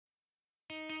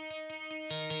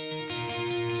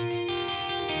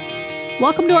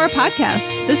Welcome to our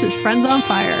podcast. This is Friends on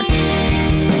Fire.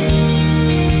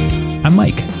 I'm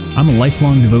Mike. I'm a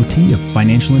lifelong devotee of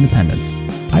financial independence.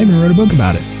 I even wrote a book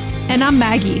about it. And I'm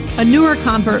Maggie, a newer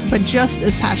convert, but just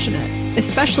as passionate,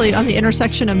 especially on the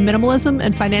intersection of minimalism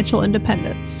and financial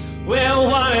independence. We're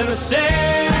one and the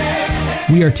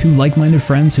same. We are two like-minded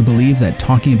friends who believe that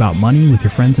talking about money with your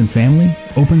friends and family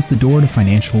opens the door to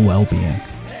financial well-being.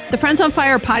 The Friends on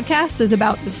Fire podcast is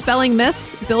about dispelling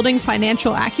myths, building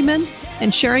financial acumen,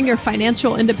 and sharing your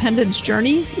financial independence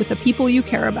journey with the people you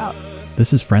care about.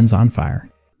 This is Friends on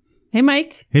Fire. Hey,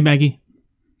 Mike. Hey, Maggie.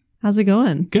 How's it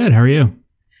going? Good. How are you?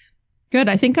 Good.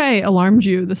 I think I alarmed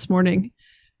you this morning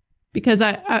because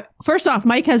I first off,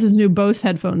 Mike has his new Bose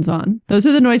headphones on. Those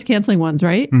are the noise canceling ones,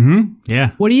 right? Mm-hmm.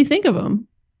 Yeah. What do you think of them?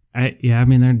 I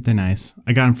mean, they're nice.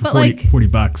 I got them for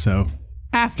 $40, so.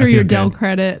 After your Dell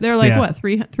credit, they're like, what,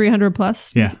 300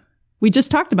 plus? Yeah. We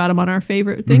just talked about them on our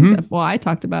favorite things. Mm-hmm. Well, I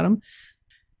talked about them.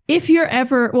 If you're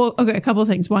ever, okay, a couple of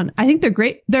things. One, I think they're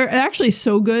great. They're actually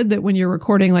so good that when you're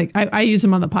recording, like I use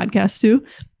them on the podcast too.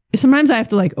 Sometimes I have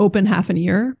to like open half an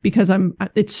ear because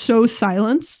it's so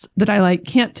silenced that I like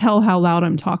can't tell how loud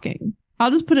I'm talking.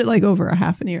 I'll just put it like over a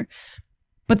half an ear,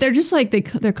 but they're just like,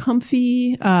 they're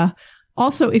comfy.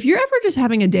 Also, if you're ever just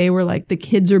having a day where like the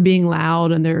kids are being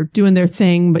loud and they're doing their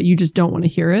thing, but you just don't want to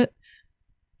hear it,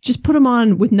 just put them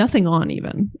on with nothing on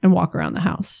even and walk around the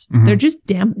house. Mm-hmm. They're just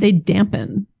they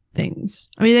dampen things.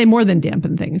 I mean, they more than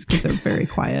dampen things because they're very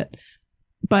quiet,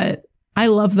 but I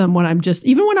love them when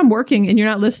even when I'm working and you're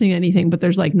not listening to anything, but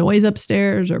there's like noise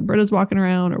upstairs or Britta's walking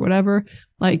around or whatever.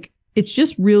 Like, it's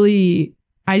just really,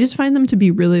 I just find them to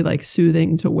be really like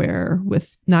soothing to wear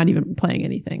with not even playing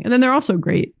anything. And then they're also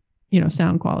great,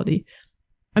 sound quality.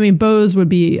 I mean, Bose would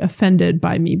be offended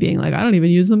by me being like, I don't even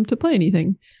use them to play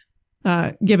anything.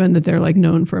 Given that they're like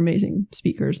known for amazing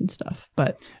speakers and stuff.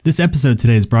 But this episode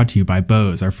today is brought to you by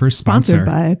Bose, our first sponsor. Sponsored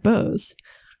by Bose,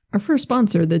 our first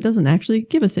sponsor that doesn't actually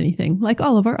give us anything, like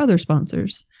all of our other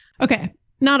sponsors. Okay,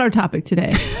 not our topic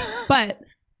today. But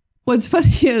what's funny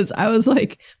is I was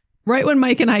like, right when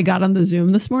Mike and I got on the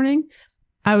Zoom this morning,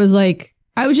 I was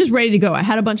just ready to go. I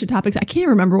had a bunch of topics. I can't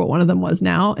remember what one of them was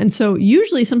now. And so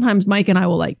usually sometimes Mike and I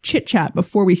will like chit chat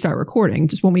before we start recording,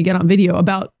 just when we get on video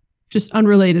about just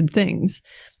unrelated things.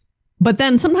 But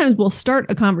then sometimes we'll start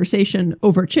a conversation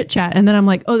over chit chat. And then I'm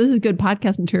like, oh, this is good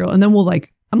podcast material. And then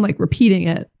I'm like repeating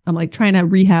it. I'm like trying to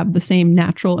rehab the same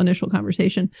natural initial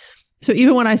conversation. So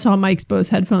even when I saw Mike's Bose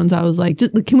headphones, I was like,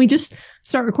 can we just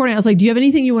start recording? I was like, do you have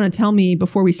anything you want to tell me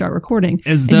before we start recording?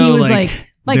 As though he was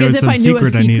like as if I knew a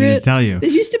secret. I needed to tell you.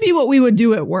 This used to be what we would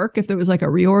do at work if there was like a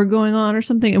reorg going on or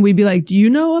something. And we'd be like, do you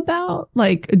know about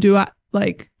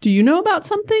do you know about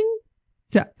something?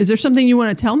 Is there something you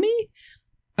want to tell me?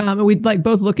 And we'd like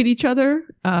both look at each other,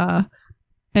 and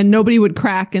nobody would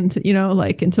crack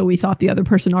until we thought the other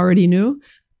person already knew.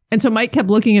 And so Mike kept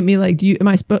looking at me like,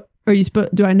 are you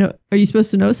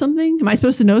supposed to know something? Am I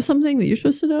supposed to know something that you're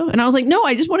supposed to know? And I was like, no,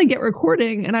 I just want to get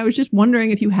recording. And I was just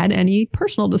wondering if you had any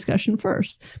personal discussion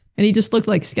first. And he just looked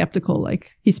like skeptical,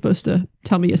 like he's supposed to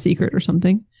tell me a secret or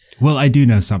something. Well, I do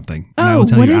know something. And I will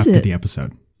tell you after the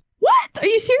episode. What? Are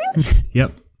you serious?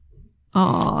 Yep. Aw,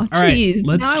 all right,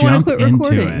 let's jump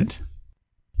into it.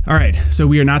 All right, so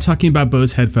we are not talking about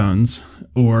Bose headphones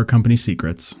or company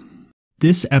secrets.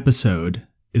 This episode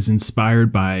is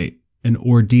inspired by an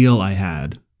ordeal I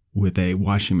had with a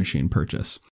washing machine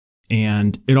purchase.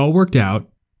 And it all worked out.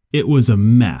 It was a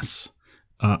mess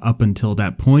up until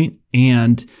that point,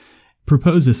 and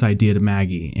proposed this idea to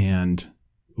Maggie. And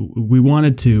we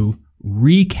wanted to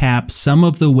recap some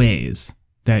of the ways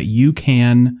that you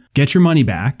can get your money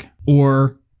back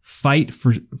or fight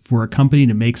for a company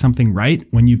to make something right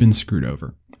when you've been screwed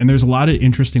over. And there's a lot of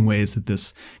interesting ways that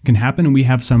this can happen. And we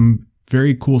have some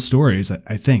very cool stories,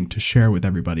 I think, to share with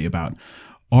everybody about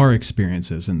our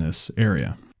experiences in this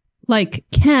area. Like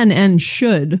can and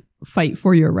should fight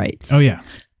for your rights. Oh, yeah.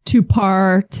 To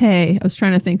partay. I was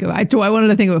trying to think of, I wanted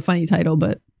to think of a funny title,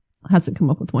 but hasn't come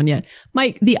up with one yet.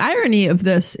 Mike, the irony of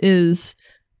this is,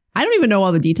 I don't even know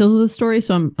all the details of the story,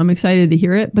 so I'm excited to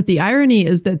hear it. But the irony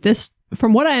is that this,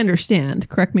 from what I understand,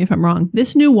 correct me if I'm wrong,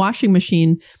 this new washing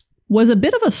machine was a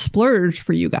bit of a splurge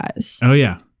for you guys. Oh,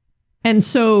 yeah. And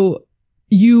so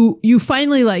you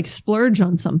finally like splurge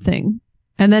on something,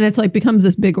 and then it's like becomes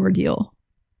this big ordeal.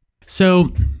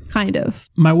 So kind of.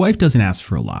 My wife doesn't ask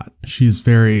for a lot. She's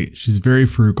very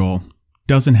frugal,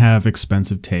 doesn't have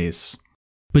expensive tastes,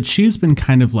 but she's been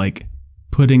kind of like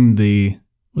putting the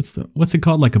what's it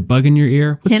called? Like a bug in your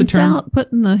ear? What's hints the term?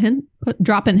 Out,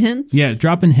 dropping hints. Yeah,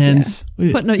 dropping hints.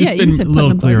 Yeah. It's been a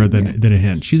little clearer than a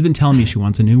hint. She's been telling me she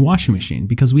wants a new washing machine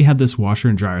because we have this washer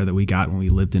and dryer that we got when we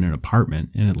lived in an apartment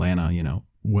in Atlanta,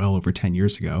 well over 10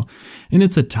 years ago. And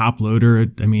it's a top loader.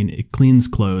 I mean, it cleans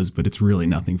clothes, but it's really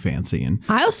nothing fancy. And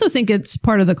I also think it's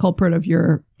part of the culprit of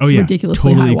your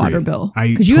ridiculously totally high agree. water bill.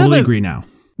 I totally agree now.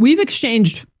 We've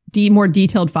exchanged more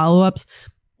detailed follow-ups.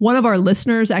 One of our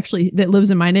listeners actually that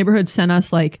lives in my neighborhood sent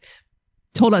us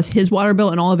told us his water bill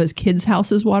and all of his kids'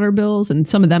 houses' water bills. And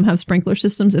some of them have sprinkler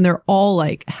systems and they're all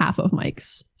like half of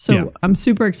Mike's. So I'm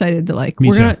super excited to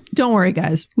don't worry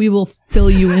guys, we will fill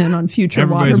you in on future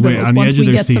water bills once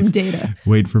we get some data.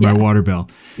 Wait for my water bill.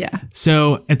 Yeah.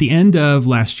 So at the end of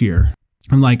last year,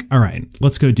 I'm like, all right,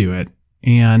 let's go do it.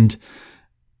 And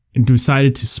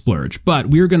decided to splurge, but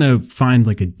we were going to find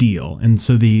a deal. And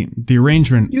so the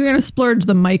arrangement. You're going to splurge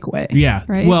the Mike way. Yeah.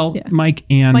 Right? Well, yeah. Mike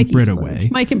and Britta way.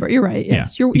 Mike and Britta, you're right.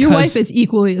 Yes. Yeah. Your wife is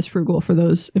equally as frugal for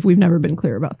those, if we've never been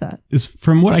clear about that. Is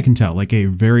from what I can tell, a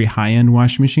very high-end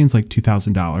washing machine's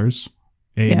 $2,000.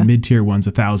 Mid-tier one's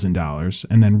 $1,000.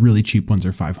 And then really cheap ones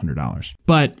are $500.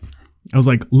 But I was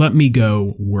like, let me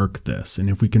go work this. And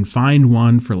if we can find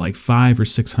one for $500 or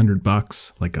 $600,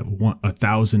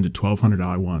 $1,000 to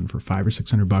 $1,200 one for $500 or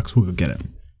 $600, we'll go get it.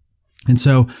 And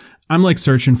so I'm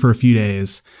searching for a few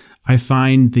days. I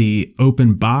find the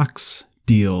open box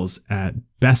deals at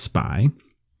Best Buy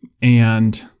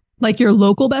and your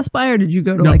local Best Buy, or did you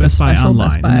go to Best Buy online?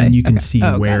 Best Buy? And then you can see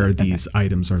where these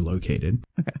items are located.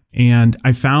 Okay. And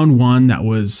I found one that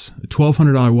was a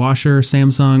 $1,200 washer,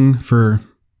 Samsung, for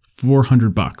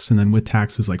 $400, and then with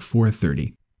tax was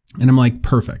 $430. And I'm like,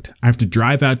 perfect. I have to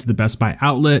drive out to the Best Buy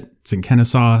outlet. It's in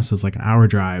Kennesaw, so it's an hour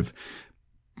drive.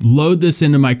 Load this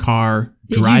into my car,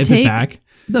 drive it back.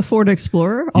 The Ford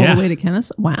Explorer all the way to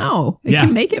Kennesaw? Wow. It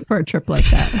can make it for a trip like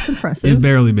that. That's impressive. It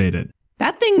barely made it.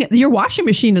 That thing, your washing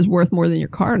machine is worth more than your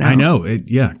car now. I know.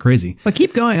 Crazy. But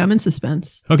keep going. I'm in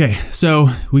suspense. Okay. So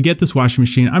we get this washing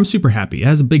machine. I'm super happy. It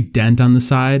has a big dent on the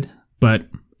side, but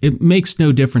it makes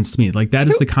no difference to me. That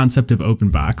is the concept of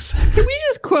open box. Can we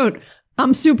just quote,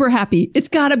 I'm super happy. It's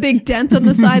got a big dent on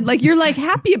the side. You're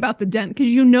happy about the dent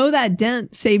because that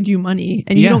dent saved you money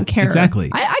and you don't care. Exactly.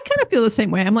 I kind of feel the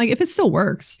same way. I'm if it still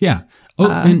works. Yeah.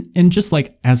 Oh, and just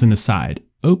as an aside,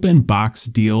 open box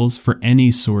deals for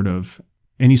any sort of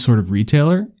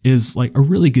retailer is a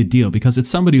really good deal because it's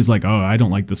somebody who's oh, I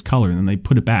don't like this color. And then they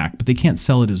put it back, but they can't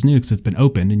sell it as new because it's been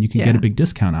opened and you can get a big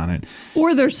discount on it.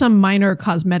 Or there's some minor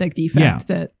cosmetic defect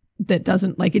that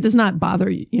doesn't it does not bother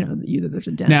you, that there's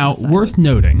a dent. Now, worth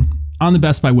noting, on the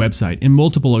Best Buy website in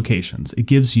multiple locations, it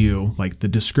gives you the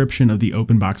description of the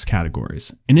open box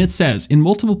categories. And it says in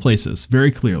multiple places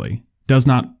very clearly, does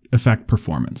not affect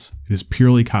performance. It is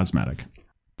purely cosmetic.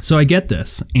 So I get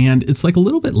this, and it's a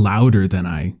little bit louder than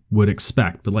I would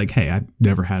expect. But hey, I've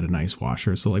never had a nice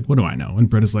washer, so what do I know? And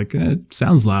Britta's it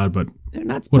sounds loud, but they're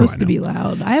not supposed to be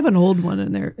loud. I have an old one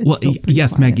in there. It's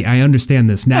yes, quiet. Maggie, I understand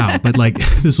this now, but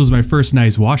this was my first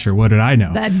nice washer. What did I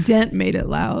know? That dent made it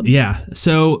loud. Yeah,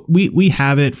 so we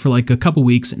have it for a couple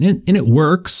weeks, and it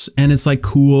works, and it's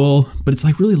cool, but it's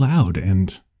really loud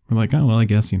and. We're oh, well, I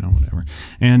guess, whatever.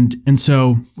 And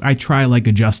so I try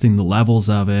adjusting the levels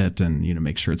of it and,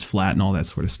 make sure it's flat and all that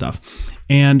sort of stuff.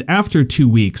 And after 2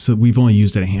 weeks, so we've only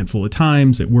used it a handful of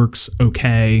times. It works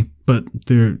okay, but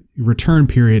the return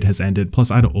period has ended. Plus,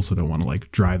 I also don't want to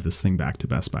drive this thing back to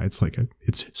Best Buy. It's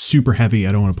it's super heavy.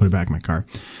 I don't want to put it back in my car.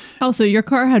 Also, your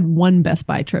car had one Best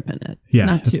Buy trip in it. Yeah,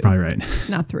 not that's two. Probably right.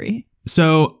 Not 3.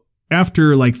 So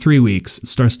after 3 weeks, it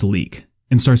starts to leak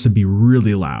and starts to be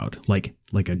really loud, like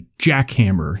a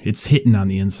jackhammer. It's hitting on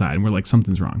the inside, and we're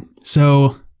something's wrong.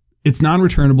 So it's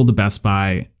non-returnable to Best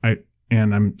Buy.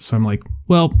 I'm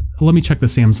well, let me check the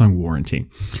Samsung warranty.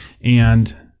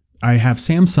 And I have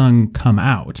Samsung come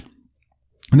out,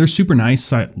 and they're super nice.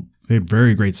 They have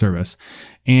very great service,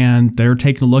 and they're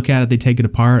taking a look at it. They take it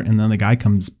apart, and then the guy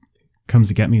comes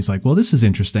to get me. He's well, this is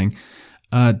interesting.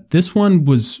 This one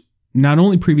was not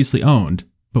only previously owned,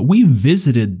 but we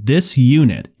visited this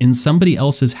unit in somebody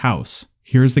else's house.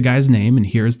 Here's the guy's name and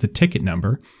here's the ticket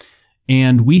number.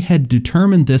 And we had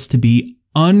determined this to be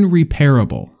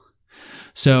unrepairable.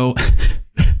 So.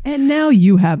 And now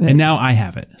you have it. And now I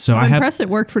have it. So I'm impressed it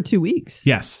worked for 2 weeks.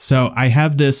 Yes. So I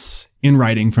have this in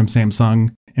writing from Samsung,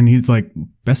 and he's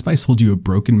Best Buy sold you a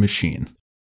broken machine.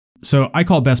 So I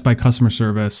call Best Buy customer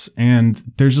service, and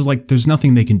there's just there's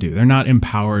nothing they can do. They're not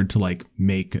empowered to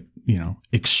make,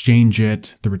 exchange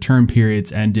it. The return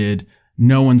period's ended.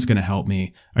 No one's going to help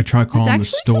me. I try calling the store.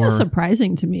 It's actually kind of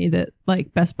surprising to me that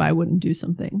Best Buy wouldn't do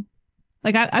something.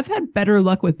 Like I've had better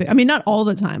luck with, I mean, not all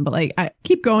the time, but like I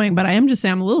keep going, but I am just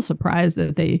saying I'm a little surprised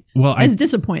that it's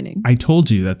disappointing. I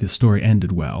told you that this story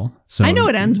ended well. So I know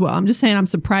it ends well. I'm just saying I'm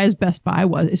surprised Best Buy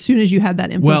was, as soon as you had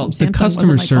that info from Samsung, the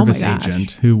customer service like,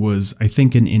 agent who was, I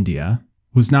think in India,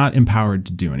 was not empowered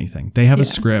to do anything. They have a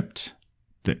script.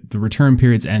 The return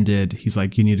period's ended. He's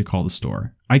like, you need to call the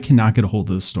store. I cannot get a hold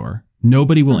of the store.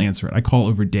 Nobody will answer it. I call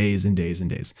over days and days and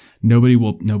days. Nobody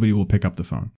will pick up the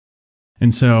phone.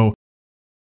 And so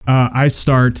I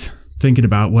start thinking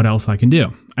about what else I can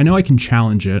do. I know I can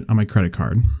challenge it on my credit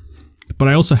card, but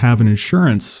I also have an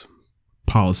insurance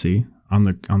policy on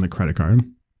the credit card.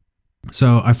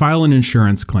 So I file an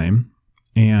insurance claim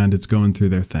and it's going through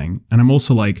their thing. And I'm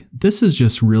also like, this is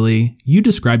just really, you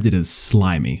described it as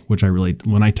slimy, which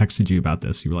when I texted you about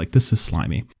this, you were like, this is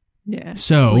slimy. Yeah.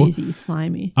 So sleazy,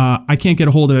 slimy. I can't get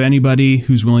a hold of anybody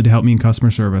who's willing to help me in customer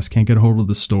service. Can't get a hold of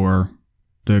the store.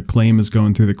 The claim is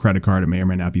going through the credit card. It may or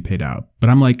may not be paid out. But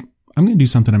I'm like, I'm going to do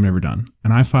something I've never done.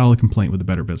 And I file a complaint with the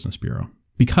Better Business Bureau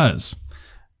because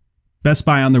Best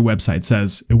Buy on their website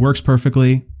says it works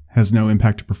perfectly, has no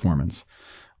impact to performance.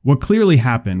 What clearly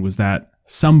happened was that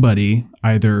somebody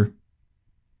either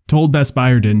told Best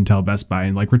Buy or didn't tell Best Buy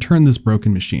and like return this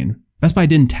broken machine. Best Buy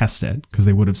didn't test it because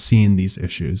they would have seen these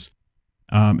issues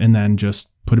and then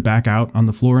just put it back out on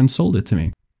the floor and sold it to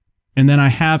me. And then I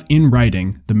have in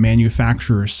writing the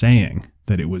manufacturer saying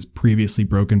that it was previously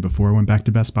broken before it went back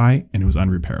to Best Buy and it was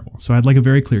unrepairable. So I had like a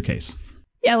very clear case.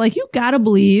 Yeah, like you gotta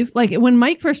believe, like when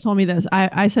Mike first told me this,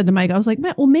 I said to Mike, I was like,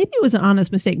 man, well, maybe it was an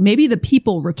honest mistake. Maybe the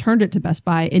people returned it to Best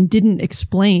Buy and didn't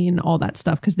explain all that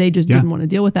stuff because they just didn't want to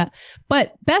deal with that.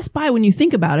 But Best Buy, when you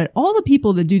think about it, all the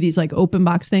people that do these like open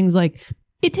box things, like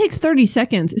it takes 30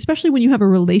 seconds, especially when you have a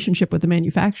relationship with the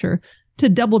manufacturer, to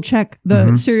double check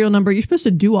the serial number. You're supposed to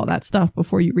do all that stuff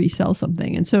before you resell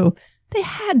something. And so they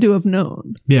had to have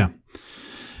known. Yeah.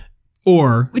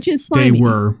 Or which is slimy.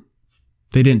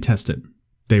 They didn't test it.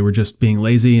 They were just being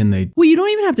lazy and well, you don't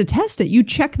even have to test it. You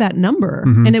check that number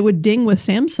and it would ding with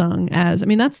Samsung as, I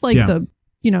mean, that's like the,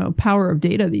 power of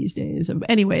data these days.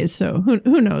 Anyways, so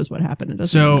who knows what happened? It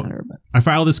doesn't matter. But I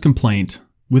file this complaint.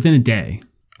 Within a day,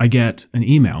 I get an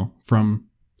email from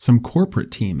some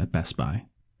corporate team at Best Buy.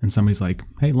 And somebody's like,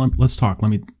 hey, let's talk.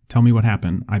 Tell me what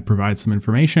happened. I provide some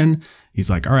information. He's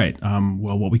like, all right,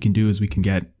 well, what we can do is we can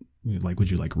get, like, would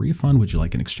you like a refund? Would you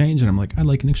like an exchange? And I'm like, I'd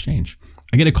like an exchange.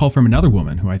 I get a call from another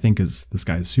woman who I think is this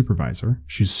guy's supervisor.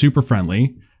 She's super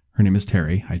friendly. Her name is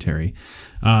Terry. Hi, Terry.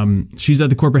 She's at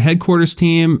the corporate headquarters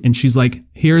team, and she's like,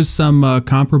 here's some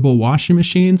comparable washing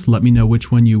machines. Let me know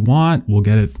which one you want. We'll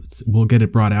get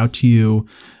it brought out to you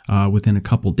within a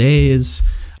couple days.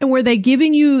 And were they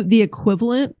giving you the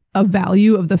equivalent of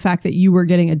value of the fact that you were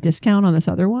getting a discount on this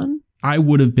other one? I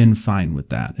would have been fine with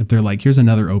that. If they're like, here's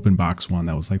another open box one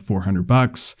that was like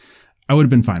 $400, I would have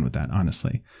been fine with that,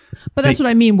 honestly. But that's what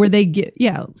I mean. Where they get,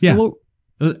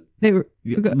 they were.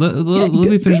 Let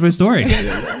me finish my story.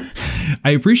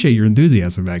 I appreciate your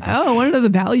enthusiasm back then. Oh, I want to know the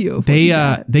value of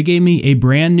they gave me a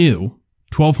brand new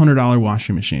 $1,200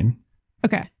 washing machine.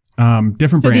 Okay.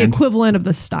 Different brand. The equivalent of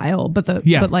the style, but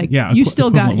you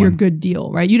still got your good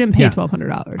deal, right? You didn't pay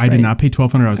 $1,200. I did not pay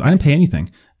 $1,200. Okay. I didn't pay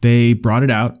anything. They brought it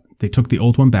out. They took the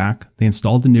old one back. They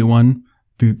installed the new one.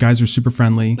 The guys were super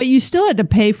friendly. But you still had to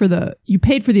pay for you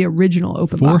paid for the original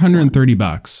open box.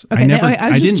 $430. Okay,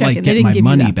 I didn't like get my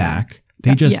money back.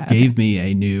 They just gave me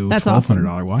a new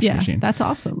 $1,200 washing machine. That's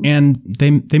awesome. And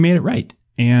they made it right.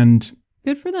 And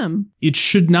good for them. It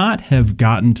should not have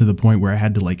gotten to the point where I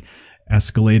had to like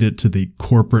escalate it to the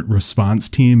corporate response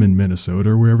team in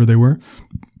Minnesota or wherever they were.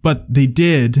 But they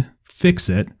did fix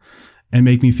it and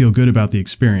make me feel good about the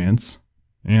experience.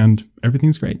 And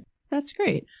everything's great. That's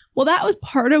great. Well, that was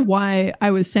part of why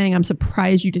I was saying I'm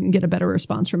surprised you didn't get a better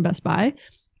response from Best Buy,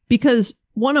 because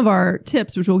one of our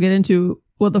tips, which we'll get into,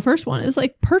 well, the first one is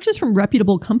like purchase from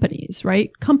reputable companies, right?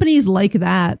 Companies like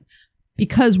that,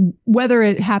 because whether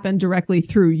it happened directly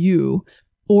through you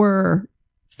or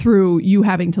through you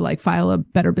having to like file a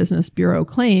Better Business Bureau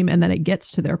claim and then it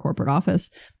gets to their corporate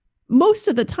office, most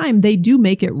of the time they do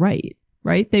make it right.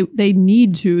 Right. They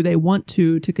want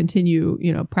to continue,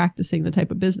 practicing the type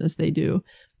of business they do.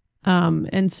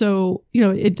 And so,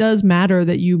 it does matter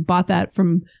that you bought that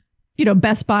from,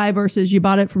 Best Buy versus you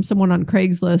bought it from someone on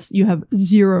Craigslist. You have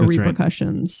zero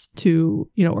repercussions to,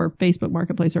 or Facebook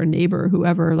Marketplace or a neighbor,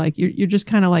 whoever, like you're just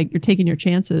kind of like, you're taking your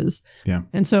chances. Yeah.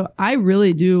 And so I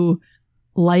really do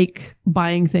like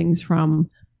buying things from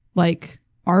like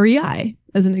REI.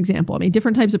 As an example, I mean,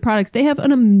 different types of products, they have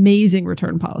an amazing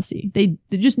return policy. They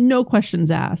just no questions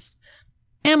asked.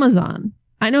 Amazon.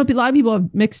 I know a lot of people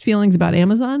have mixed feelings about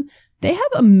Amazon. They have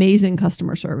amazing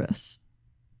customer service.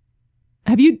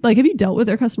 Have you dealt with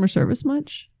their customer service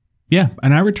much? Yeah.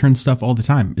 And I return stuff all the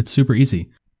time. It's super easy.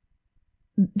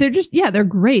 They're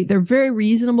great. They're very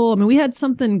reasonable. I mean, we had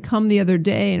something come the other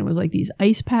day and it was like these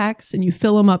ice packs and you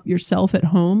fill them up yourself at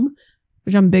home,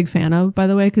 which I'm a big fan of, by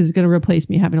the way, because it's going to replace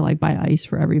me having to like buy ice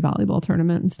for every volleyball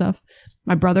tournament and stuff.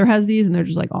 My brother has these and they're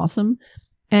just like awesome.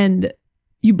 And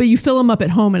you fill them up at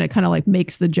home and it kind of like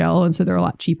makes the gel. And so they're a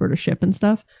lot cheaper to ship and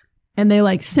stuff. And they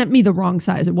like sent me the wrong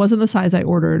size. It wasn't the size I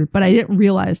ordered, but I didn't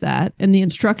realize that. And the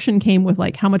instruction came with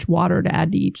like how much water to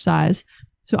add to each size.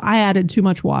 So I added too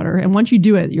much water. And once you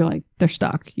do it, you're like, they're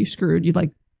stuck. You screwed. You've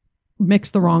like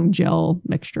mixed the wrong gel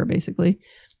mixture, basically.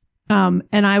 And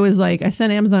I was like, I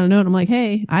sent Amazon a note. I'm like,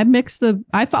 hey, I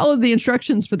followed the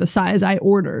instructions for the size I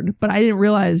ordered, but I didn't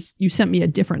realize you sent me a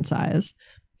different size.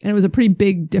 And it was a pretty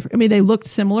big difference. I mean, they looked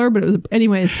similar, but it was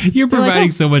anyways. You're providing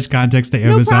so much context to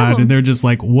Amazon and they're just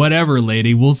like, whatever,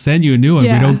 lady, we'll send you a new one.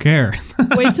 Yeah. We don't care.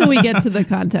 Wait till we get to the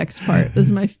context part.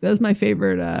 That was my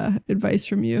favorite advice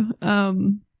from you.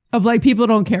 Of like, people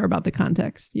don't care about the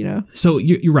context, you know? So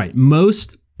you're right.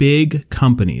 Most big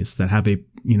companies that have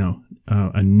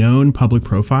a known public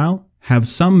profile have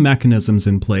some mechanisms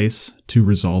in place to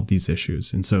resolve these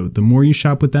issues. And so the more you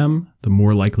shop with them, the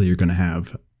more likely you're going to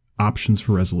have options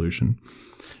for resolution.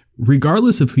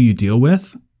 Regardless of who you deal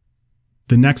with,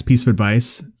 the next piece of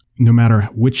advice, no matter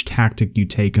which tactic you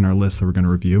take in our list that we're going to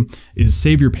review, is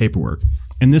save your paperwork.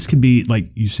 And this could be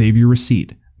like you save your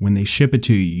receipt. When they ship it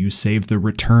to you, you save the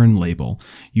return label.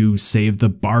 You save the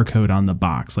barcode on the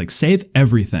box. Like save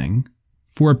everything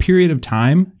for a period of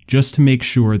time just to make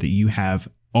sure that you have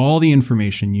all the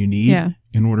information you need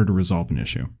in order to resolve an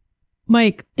issue.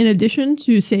 Mike, in addition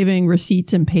to saving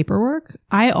receipts and paperwork,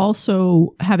 I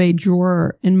also have a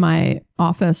drawer in my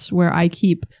office where I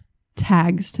keep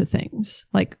tags to things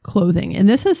like clothing. And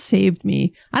this has saved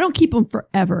me. I don't keep them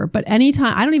forever, but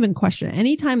anytime, I don't even question it.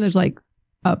 Anytime there's like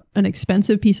an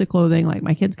expensive piece of clothing, like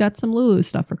my kids got some Lulu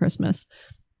stuff for Christmas.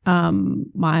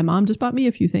 My mom just bought me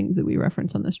a few things that we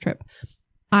reference on this trip.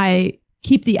 I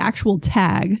keep the actual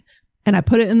tag and I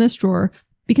put it in this drawer.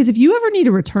 Because if you ever need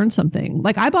to return something,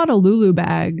 like I bought a Lulu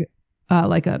bag,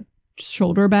 like a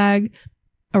shoulder bag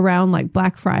around like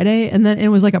Black Friday. And then it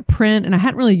was like a print and I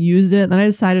hadn't really used it. Then I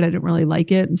decided I didn't really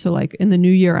like it. And so like in the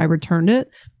new year, I returned it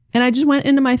and I just went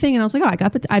into my thing and I was like, oh,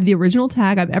 I have the original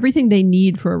tag. I have everything they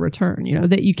need for a return, you know,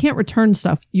 that you can't return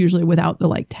stuff usually without the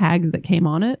like tags that came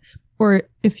on it. Or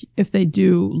if they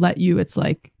do let you, it's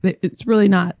like, it's really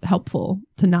not helpful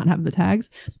to not have the tags,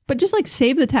 but just like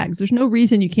save the tags. There's no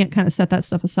reason you can't kind of set that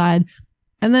stuff aside.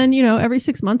 And then, you know, every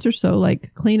 6 months or so,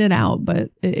 like clean it out.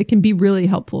 But it can be really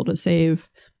helpful to save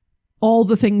all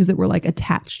the things that were like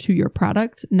attached to your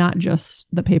product, not just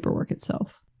the paperwork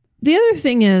itself. The other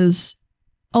thing is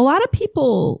a lot of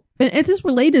people, and this is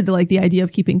related to like the idea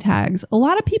of keeping tags. A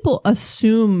lot of people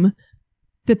assume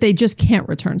that they just can't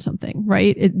return something,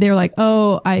 right? They're like,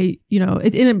 oh, and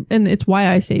it's why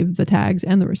I save the tags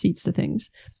and the receipts to things.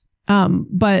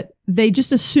 But they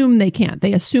just assume they can't.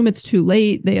 They assume it's too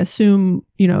late. They assume,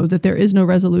 you know, that there is no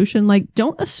resolution. Like,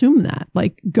 don't assume that.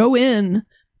 Like, go in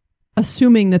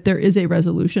assuming that there is a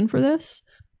resolution for this,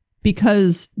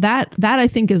 because that I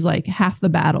think is like half the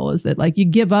battle, is that like you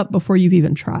give up before you've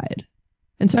even tried.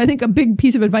 And so I think a big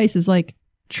piece of advice is like,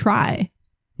 try.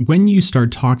 When you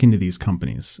start talking to these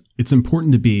companies, it's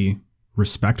important to be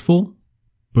respectful,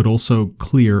 but also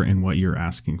clear in what you're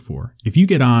asking for. If you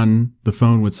get on the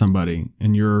phone with somebody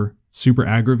and you're super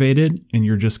aggravated and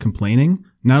you're just complaining,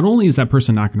 not only is that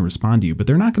person not going to respond to you, but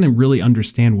they're not going to really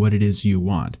understand what it is you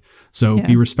want. So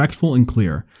be respectful and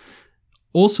clear.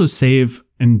 Also save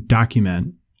and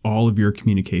document all of your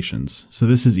communications. So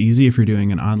this is easy if you're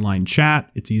doing an online chat.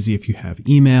 It's easy if you have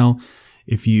email.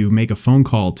 If you make a phone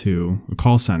call to a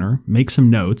call center, make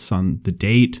some notes on the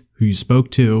date, who you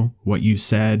spoke to, what you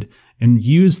said, and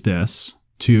use this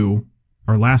to,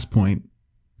 our last point,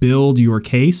 build your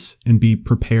case and be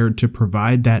prepared to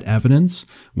provide that evidence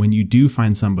when you do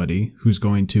find somebody who's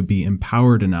going to be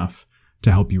empowered enough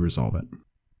to help you resolve it.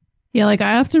 Yeah, like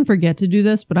I often forget to do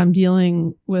this, but I'm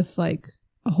dealing with like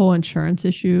a whole insurance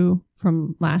issue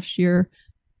from last year.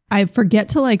 I forget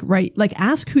to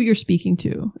ask who you're speaking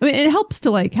to. I mean, it helps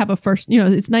to like have a first, you know,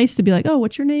 it's nice to be like, oh,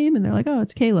 what's your name? And they're like, oh,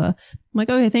 it's Kayla. I'm like,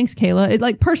 okay, thanks, Kayla. It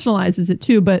like personalizes it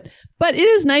too. But it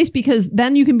is nice because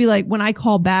then you can be like, when I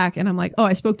call back and I'm like, oh,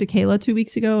 I spoke to Kayla 2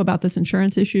 weeks ago about this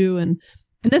insurance issue. And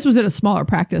this was at a smaller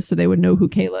practice, so they would know who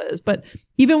Kayla is. But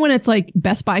even when it's like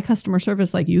Best Buy customer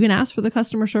service, like you can ask for the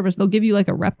customer service. They'll give you like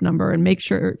a rep number and make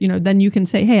sure, you know, then you can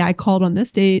say, hey, I called on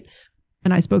this date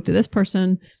and I spoke to this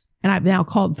person. and I've now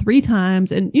called 3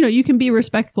 times. And, you can be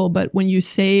respectful, but when you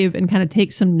save and kind of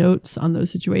take some notes on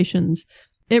those situations,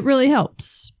 it really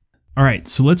helps. All right,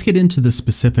 so let's get into the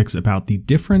specifics about the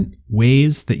different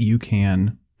ways that you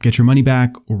can get your money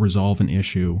back or resolve an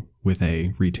issue with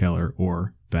a retailer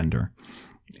or vendor.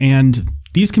 And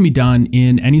these can be done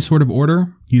in any sort of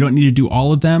order. You don't need to do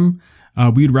all of them.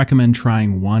 We'd recommend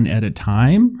trying one at a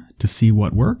time to see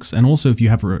what works. And also, if you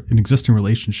have an existing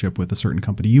relationship with a certain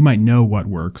company, you might know what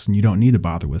works and you don't need to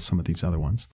bother with some of these other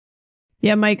ones.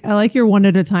 Yeah, Mike, I like your one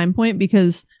at a time point,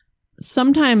 because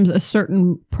sometimes a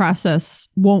certain process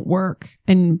won't work,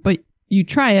 but you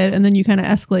try it and then you kind of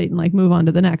escalate and like move on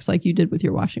to the next, like you did with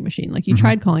your washing machine. Like you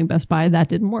tried calling Best Buy, that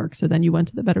didn't work. So then you went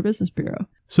to the Better Business Bureau.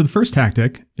 So the first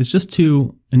tactic is just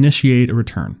to initiate a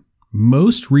return.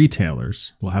 Most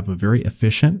retailers will have a very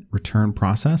efficient return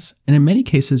process. And in many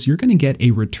cases, you're going to get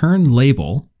a return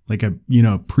label, like a,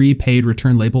 prepaid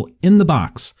return label in the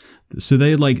box. So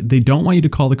they don't want you to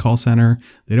call the call center.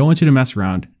 They don't want you to mess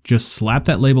around. Just slap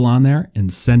that label on there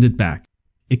and send it back.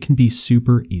 It can be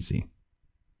super easy.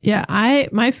 Yeah, I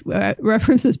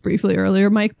referenced this briefly earlier,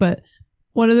 Mike, but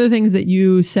one of the things that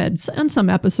you said on some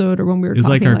episode or when we were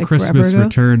talking like our Christmas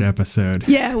return episode.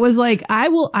 Yeah, it was like, I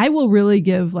will really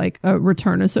give like a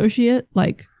return associate,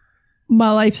 like my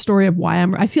life story of why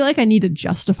I feel like I need to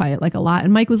justify it like a lot.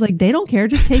 And Mike was like, they don't care,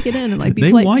 just take it in and like be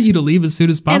they want you to leave as soon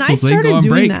as possible. And I started so they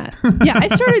doing break. that. Yeah, I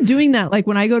started doing that. Like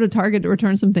when I go to Target to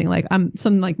return something, like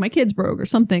something like my kids broke or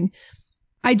something,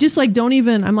 I just like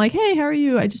I'm like, hey, how are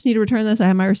you? I just need to return this. I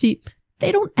have my receipt.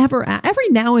 They don't ever every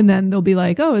now and then they'll be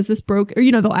like, oh, is this broke? Or,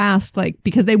 they'll ask like,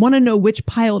 because they want to know which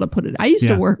pile to put it. I used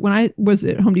to work when I was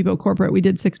at Home Depot corporate. We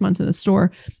did 6 months in a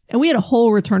store and we had a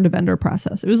whole return to vendor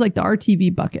process. It was like the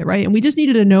RTV bucket, right? And we just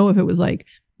needed to know if it was like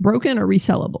broken or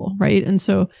resellable, right? And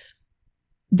so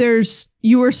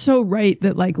you are so right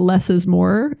that like less is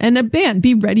more. And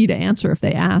be ready to answer if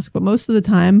they ask. But most of the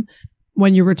time,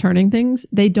 when you're returning things,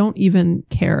 they don't even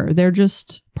care. They're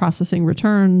just processing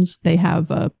returns. They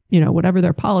have whatever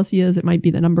their policy is. It might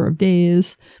be the number of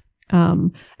days.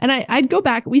 And I'd go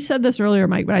back. We said this earlier,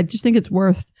 Mike, but I just think it's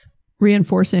worth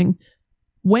reinforcing.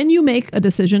 When you make a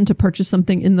decision to purchase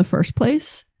something in the first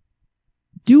place,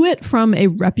 do it from a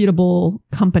reputable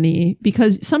company,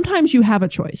 because sometimes you have a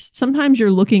choice. Sometimes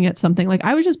you're looking at something like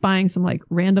I was just buying some like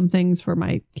random things for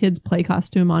my kid's play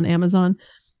costume on Amazon.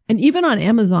 And even on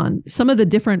Amazon, some of the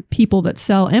different people that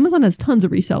sell, Amazon has tons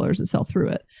of resellers that sell through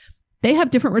it. They have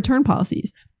different return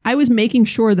policies. I was making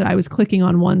sure that I was clicking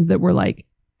on ones that were like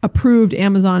approved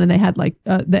Amazon and they had like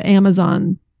the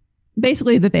Amazon,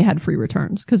 basically that they had free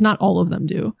returns, because not all of them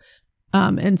do.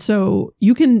 And so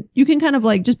you can kind of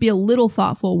like just be a little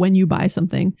thoughtful when you buy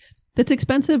something that's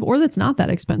expensive or that's not that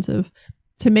expensive,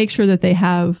 to make sure that they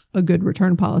have a good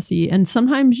return policy. And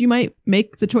sometimes you might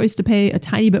make the choice to pay a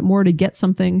tiny bit more to get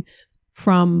something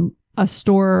from a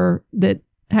store that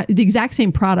the exact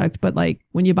same product, but like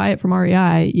when you buy it from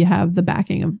REI, you have the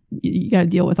backing of, you got to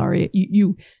deal with REI.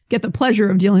 You get the pleasure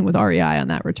of dealing with REI on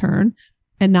that return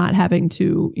and not having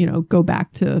to, go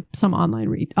back to some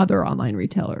other online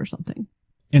retailer or something.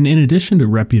 And in addition to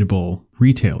reputable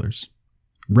retailers,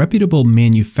 reputable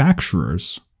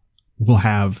manufacturers will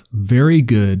have very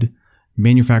good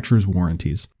manufacturer's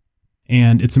warranties.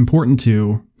 And it's important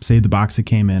to save the box it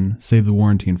came in, save the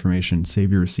warranty information,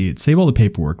 save your receipt, save all the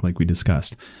paperwork like we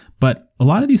discussed. But a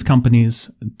lot of these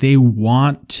companies, they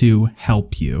want to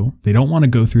help you. They don't want to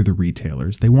go through the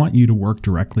retailers. They want you to work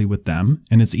directly with them.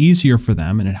 And it's easier for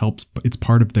them, and it's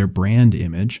part of their brand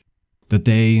image that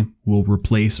they will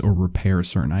replace or repair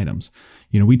certain items.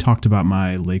 We talked about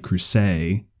my Le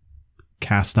Creuset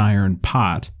cast iron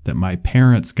pot that my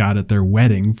parents got at their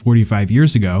wedding 45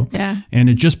 years ago. Yeah. And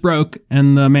it just broke.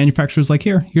 And the manufacturer's like,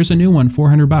 here's a new one,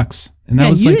 $400. And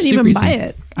that was like super easy. You didn't even buy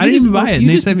it. I didn't even buy it. And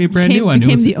they sent me a brand new one. You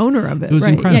became the owner of it. It was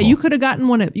right? incredible. Yeah, you could have gotten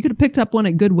one. You could have picked up one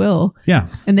at Goodwill. Yeah.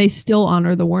 And they still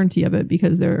honor the warranty of it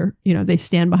because they're, they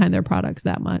stand behind their products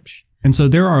that much. And so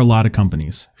there are a lot of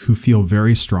companies who feel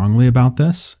very strongly about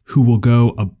this, who will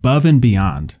go above and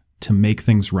beyond to make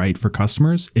things right for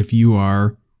customers if you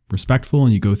are respectful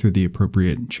and you go through the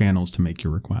appropriate channels to make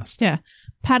your request. Yeah.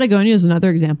 Patagonia is another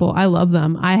example. I love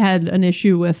them. I had an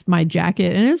issue with my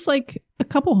jacket, and it's like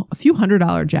a few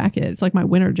 $100 jacket. It's like my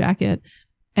winter jacket.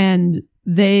 And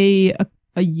they,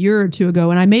 a year or two ago,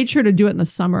 and I made sure to do it in the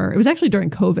summer. It was actually during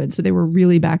COVID, so they were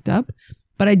really backed up.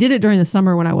 But I did it during the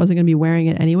summer when I wasn't going to be wearing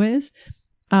it anyways.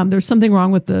 There's something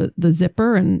wrong with the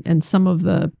zipper and some of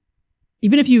the,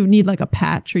 even if you need like a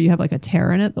patch or you have like a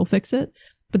tear in it, they'll fix it.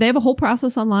 But they have a whole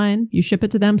process online. You ship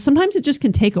it to them. Sometimes it just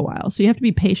can take a while. So you have to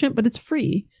be patient, but it's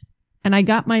free. And I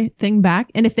got my thing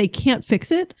back. And if they can't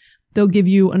fix it, they'll give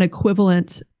you an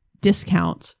equivalent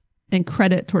discount and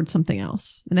credit towards something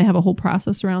else. And they have a whole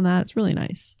process around that. It's really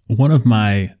nice. One of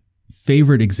my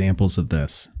favorite examples of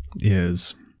this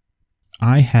is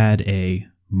I had a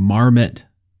Marmot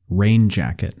rain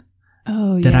jacket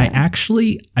that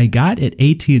I got at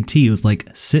AT&T. It was like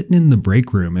sitting in the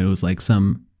break room. It was like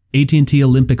some AT&T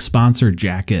Olympic sponsored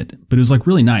jacket, but it was like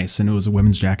really nice. And it was a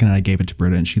women's jacket, and I gave it to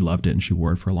Britta and she loved it and she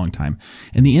wore it for a long time.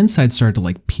 And the inside started to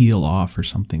like peel off or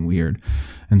something weird.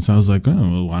 And so I was like, oh,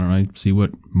 well, why don't I see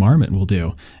what Marmot will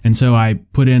do? And so I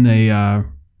put in a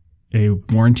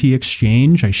warranty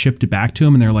exchange. I shipped it back to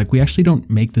them and they're like, we actually don't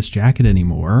make this jacket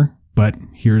anymore, but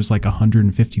here's like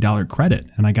 $150 credit.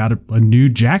 And I got a new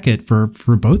jacket for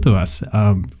both of us,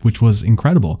 which was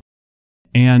incredible.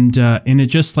 And it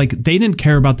just like, they didn't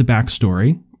care about the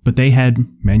backstory, but they had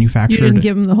manufactured. You didn't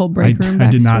give them the whole break room backstory?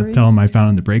 I did not tell them I found it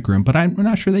in the break room, but I'm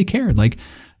not sure they cared. Like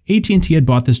AT&T had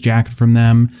bought this jacket from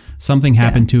them. Something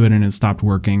happened to it and it stopped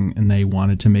working and they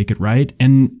wanted to make it right.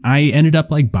 And I ended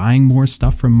up like buying more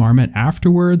stuff from Marmot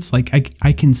afterwards. Like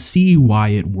I can see why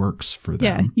it works for them.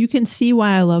 Yeah, you can see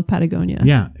why I love Patagonia.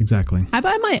 Yeah, exactly. I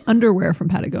buy my underwear from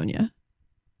Patagonia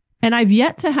and I've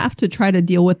yet to have to try to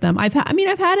deal with them. I've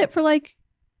had it for like,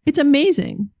 it's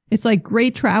amazing. It's like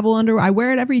great travel underwear. I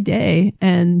wear it every day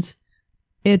and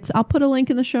I'll put a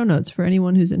link in the show notes for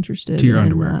anyone who's interested. To your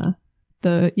underwear.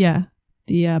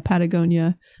 The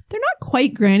Patagonia. They're not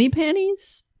quite granny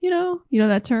panties, you know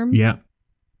that term? Yeah.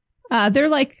 They're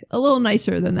like a little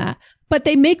nicer than that, but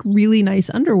they make really nice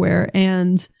underwear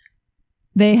and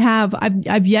they have,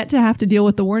 I've yet to have to deal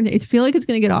with the warranty. I feel like it's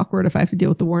going to get awkward if I have to deal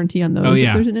with the warranty on those. Oh, yeah.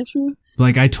 If there's an issue.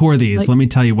 Like I tore these. Like, let me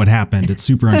tell you what happened. It's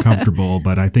super uncomfortable,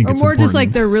 but I think it's important. Or more just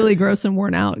like they're really gross and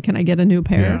worn out. Can I get a new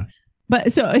pair? Yeah.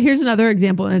 But so here's another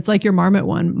example, and it's like your Marmot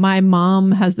one. My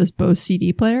mom has this Bose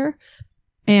CD player,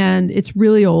 and it's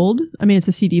really old. I mean, it's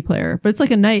a CD player, but it's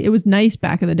like it was nice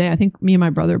back in the day. I think me and my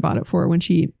brother bought it for her when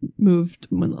she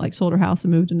sold her house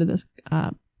and moved into this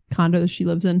condo that she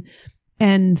lives in.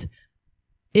 And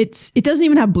it doesn't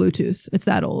even have Bluetooth. It's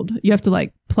that old. You have to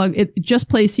like plug it, just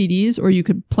plays CDs, or you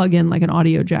could plug in like an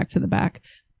audio jack to the back.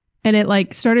 And it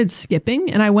like started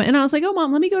skipping, and I went and I was like, oh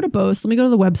mom, let me go to Bose. Let me go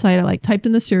to the website. I like typed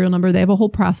in the serial number. They have a whole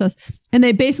process. And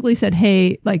they basically said,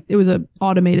 hey, like it was an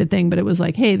automated thing, but it was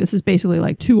like, hey, this is basically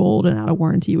like too old and out of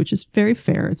warranty, which is very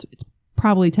fair. It's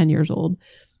probably 10 years old.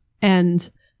 And,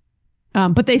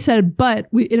 but they said, and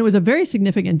it was a very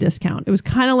significant discount. It was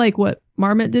kind of like what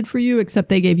Marmot did for you, except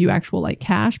they gave you actual like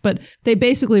cash, but they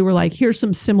basically were like, here's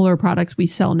some similar products we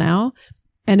sell now.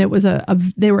 And it was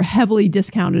they were heavily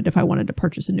discounted if I wanted to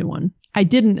purchase a new one. I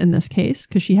didn't in this case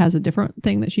because she has a different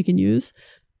thing that she can use.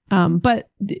 But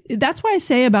that's why I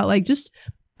say about like, just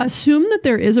assume that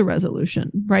there is a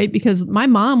resolution, right? Because my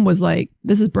mom was like,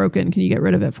 this is broken. Can you get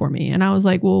rid of it for me? And I was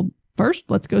like, well, first,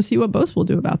 let's go see what Bose will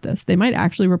do about this. They might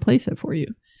actually replace it for you.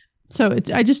 So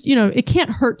it can't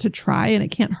hurt to try, and it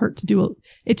can't hurt to do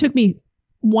it took me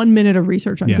 1 minute of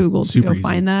research on Google to go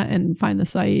find that and find the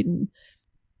site. And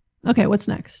okay, what's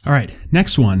next? All right.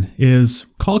 Next one is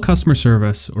call customer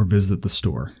service or visit the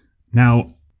store.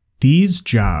 Now, these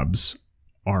jobs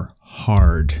are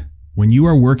hard. When you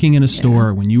are working in a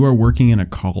store, when you are working in a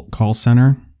call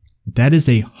center, that is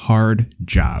a hard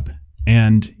job.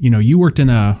 And, you worked in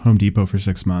a Home Depot for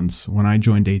 6 months. When I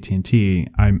joined AT&T,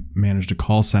 I managed a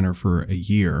call center for a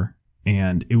year,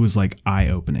 and it was like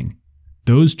eye-opening.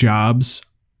 Those jobs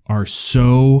are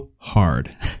so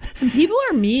hard. And people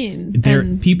are mean.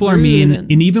 People are mean,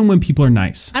 and even when people are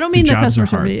nice. I don't mean the customer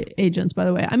service agents, by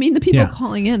the way. I mean the people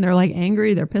calling in. They're like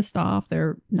angry. They're pissed off.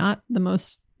 They're not the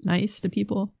most nice to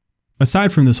people.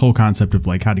 Aside from this whole concept of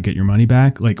like how to get your money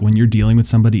back, like when you're dealing with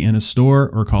somebody in a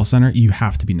store or a call center, you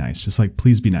have to be nice. Just like,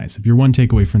 please be nice. If you're one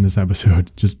takeaway from this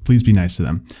episode, just please be nice to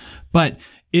them. But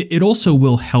it also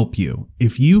will help you.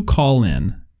 If you call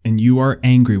in and you are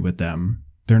angry with them,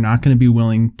 they're not going to be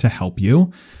willing to help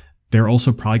you. They're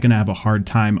also probably going to have a hard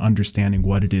time understanding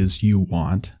what it is you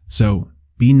want. So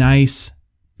be nice,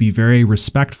 be very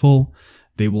respectful.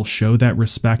 They will show that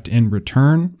respect in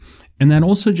return. And then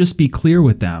also just be clear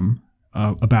with them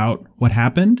about what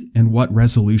happened and what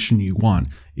resolution you want.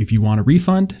 If you want a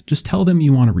refund, just tell them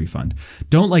you want a refund.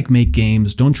 Don't like make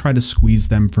games. Don't try to squeeze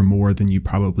them for more than you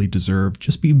probably deserve.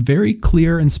 Just be very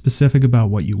clear and specific about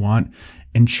what you want.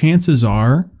 And chances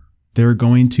are they're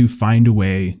going to find a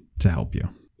way to help you.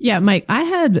 Yeah, Mike, I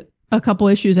had a couple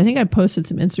issues. I think I posted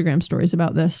some Instagram stories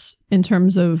about this in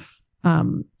terms of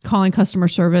calling customer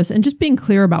service and just being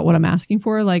clear about what I'm asking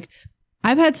for. Like,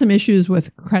 I've had some issues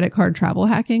with credit card travel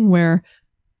hacking where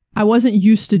I wasn't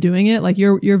used to doing it. Like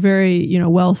you're very,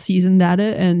 well seasoned at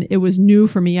it. And it was new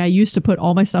for me. I used to put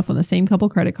all my stuff on the same couple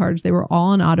credit cards. They were all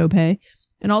on auto pay.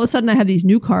 And all of a sudden I had these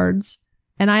new cards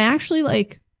and I actually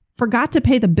forgot to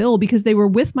pay the bill because they were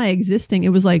with my existing. It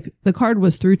was like the card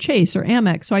was through Chase or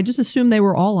Amex. So I just assumed they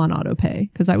were all on auto pay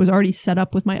because I was already set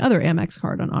up with my other Amex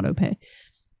card on auto pay.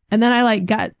 And then I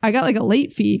got a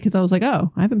late fee because I was like,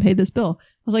 oh, I haven't paid this bill. I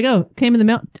was like, oh, came in the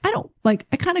mail. I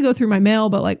kind of go through my mail,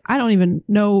 but I don't even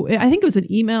know. I think it was an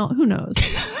email. Who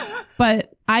knows?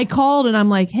 But I called and I'm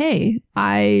like, hey,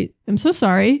 I am so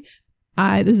sorry.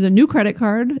 This is a new credit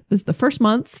card. This is the first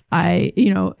month.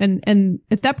 And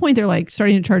at that point they're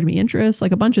starting to charge me interest,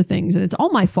 a bunch of things. And it's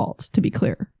all my fault, to be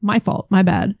clear. My fault, my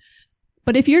bad.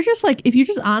 But if you're just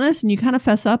honest and you kind of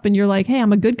fess up and you're like, hey,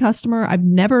 I'm a good customer. I've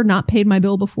never not paid my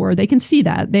bill before. They can see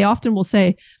that. They often will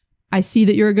say, I see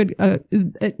that you're a good,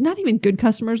 not even good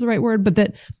customer is the right word, but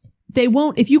that they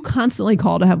won't, if you constantly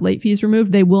call to have late fees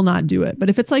removed, they will not do it. But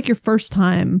if it's your first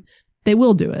time, they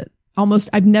will do it.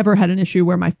 I've never had an issue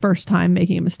where my first time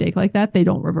making a mistake like that, they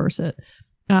don't reverse it.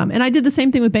 And I did the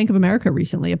same thing with Bank of America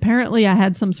recently. Apparently I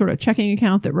had some sort of checking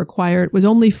account that was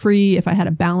only free if I had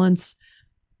a balance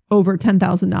over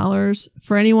 $10,000.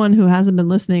 For anyone who hasn't been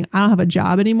listening, I don't have a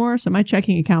job anymore. So my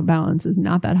checking account balance is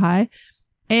not that high.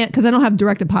 And because I don't have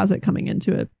direct deposit coming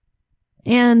into it.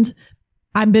 And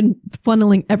I've been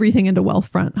funneling everything into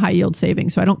Wealthfront high yield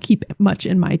savings. So I don't keep much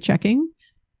in my checking.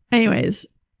 Anyways,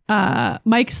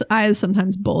 Mike's eyes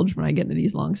sometimes bulge when I get into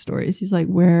these long stories. He's like,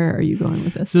 where are you going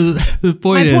with this? So the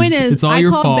point is, it's all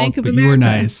your fault, Bank of but America. You were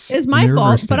nice. It's my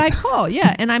fault, but I call.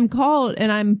 Yeah. And I'm called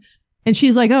and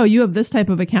she's like, oh, you have this type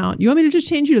of account. You want me to just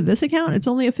change you to this account? It's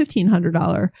only a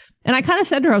 $1,500. And I kind of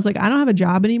said to her, I was like, I don't have a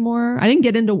job anymore. I didn't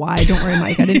get into why. Don't worry,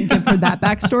 Mike. I didn't give her that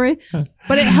backstory,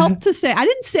 but it helped to say, I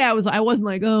didn't say I wasn't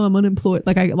like, oh, I'm unemployed.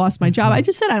 I lost my job. I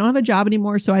just said, I don't have a job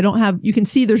anymore. So you can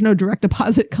see there's no direct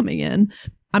deposit coming in.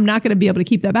 I'm not going to be able to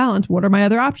keep that balance. What are my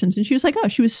other options? And she was like, oh,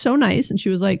 she was so nice. And she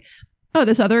was like, oh,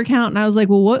 this other account. And I was like,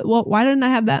 well, why didn't I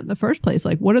have that in the first place?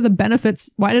 What are the benefits?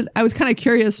 I was kind of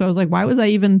curious. So I was like, why was I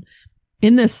even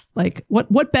in this?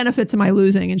 What benefits am I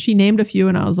losing? And she named a few.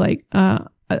 And I was like,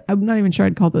 I'm not even sure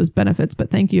I'd call those benefits, but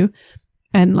thank you.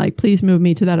 And please move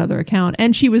me to that other account.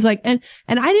 And she was like, and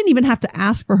I didn't even have to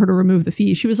ask for her to remove the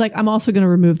fees. She was like, I'm also going to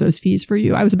remove those fees for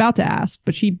you. I was about to ask,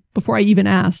 but before I even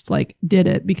asked, did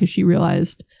it because she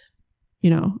realized,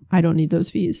 I don't need those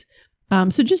fees.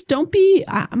 So just don't be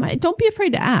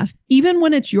afraid to ask, even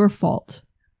when it's your fault.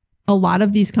 A lot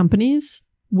of these companies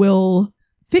will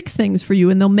fix things for you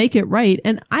and they'll make it right.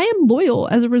 And I am loyal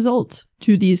as a result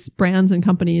to these brands and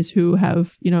companies who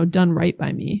have, done right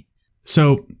by me.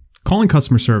 So calling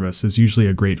customer service is usually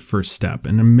a great first step.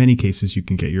 And in many cases, you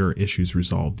can get your issues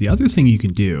resolved. The other thing you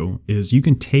can do is you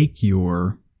can take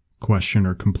your question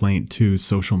or complaint to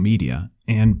social media.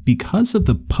 And because of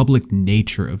the public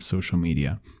nature of social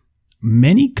media,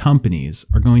 many companies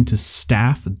are going to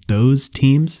staff those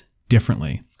teams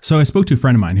differently. So I spoke to a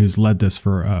friend of mine who's led this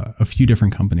for a few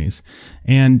different companies,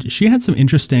 and she had some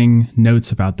interesting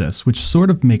notes about this, which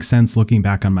sort of makes sense looking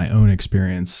back on my own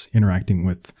experience interacting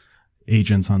with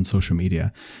agents on social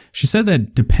media. She said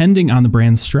that depending on the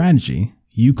brand's strategy,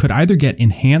 you could either get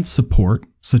enhanced support,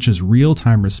 such as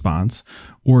real-time response,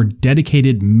 or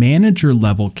dedicated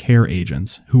manager-level care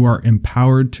agents who are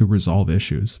empowered to resolve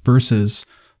issues versus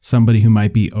somebody who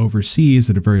might be overseas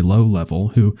at a very low level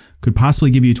who could possibly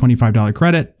give you a $25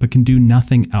 credit but can do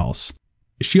nothing else.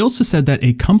 She also said that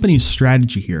a company's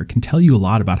strategy here can tell you a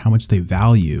lot about how much they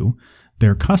value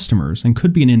their customers and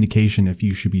could be an indication if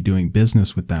you should be doing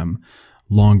business with them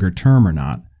longer term or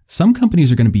not. Some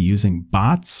companies are going to be using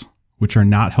bots, which are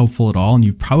not helpful at all. And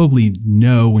you probably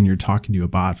know when you're talking to a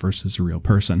bot versus a real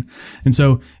person. And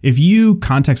so if you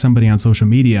contact somebody on social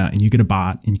media and you get a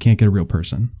bot and you can't get a real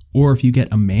person, or if you get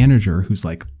a manager who's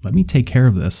like, let me take care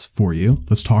of this for you,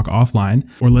 let's talk offline,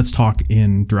 or let's talk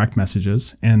in direct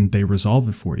messages, and they resolve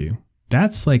it for you,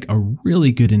 that's a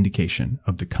really good indication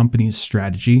of the company's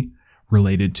strategy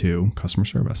related to customer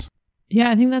service. Yeah,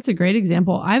 I think that's a great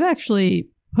example. I've actually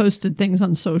posted things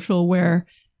on social where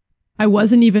I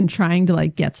wasn't even trying to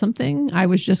get something. I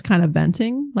was just kind of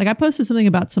venting. I posted something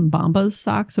about some Bombas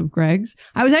socks of Greg's.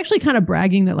 I was actually kind of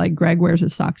bragging that Greg wears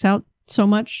his socks out so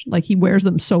much. He wears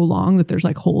them so long that there's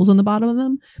holes in the bottom of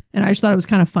them. And I just thought it was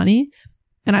kind of funny.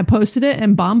 And I posted it,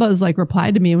 and Bombas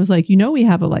replied to me and was like, we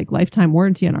have a lifetime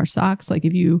warranty on our socks.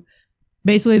 If you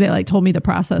basically, they told me the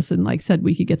process and said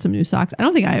we could get some new socks. I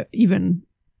don't think I even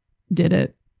did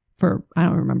it I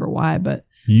don't remember why, but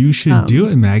you should do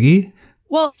it, Maggie.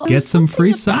 Well, get some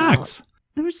free socks.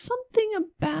 There was something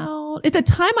about at the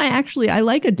time I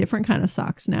like a different kind of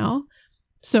socks now.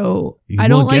 So I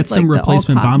don't like get some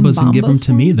replacement Bombas and give them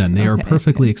to me then. They are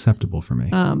perfectly acceptable for me.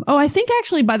 I think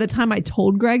actually by the time I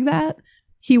told Greg that,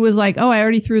 he was like, oh, I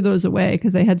already threw those away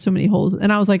because they had so many holes.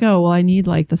 And I was like, oh, well, I need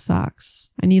like the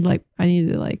socks. There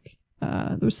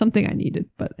was something I needed.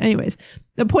 But anyways,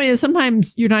 the point is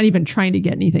sometimes you're not even trying to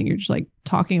get anything. You're just like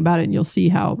talking about it and you'll see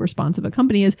how responsive a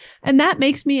company is. And that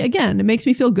makes me, again, it makes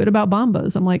me feel good about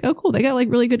Bombas. I'm like, oh, cool. They got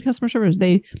like really good customer service.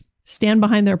 They stand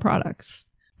behind their products.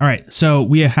 All right. So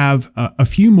we have a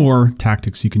few more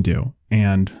tactics you can do.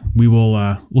 And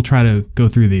we'll try to go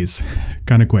through these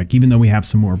kind of quick, even though we have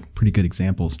some more pretty good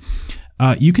examples.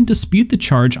 You can dispute the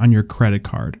charge on your credit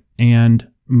card. And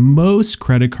most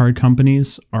credit card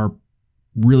companies are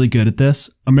really good at this.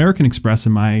 American Express,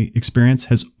 in my experience,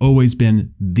 has always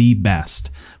been the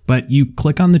best. But you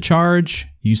click on the charge,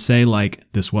 you say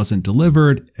like, this wasn't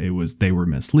delivered, they were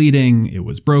misleading, it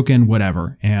was broken,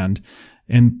 whatever. And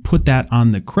put that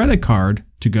on the credit card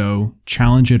to go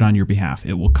challenge it on your behalf.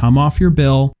 It will come off your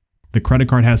bill. The credit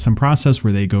card has some process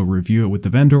where they go review it with the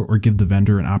vendor or give the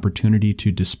vendor an opportunity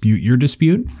to dispute your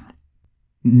dispute.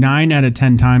 9 out of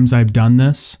 10 times I've done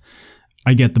this,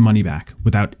 I get the money back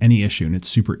without any issue, and it's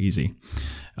super easy.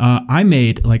 I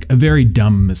made like a very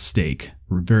dumb mistake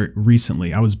very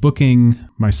recently. I was booking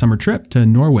my summer trip to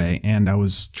Norway and I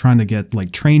was trying to get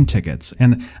like train tickets.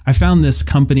 And I found this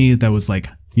company that was like,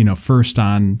 first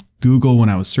on Google when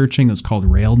I was searching. It was called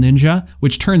Rail Ninja,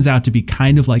 which turns out to be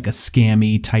kind of like a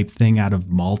scammy type thing out of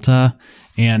Malta.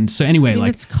 And so anyway,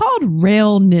 it's called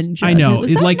Rail Ninja. I know.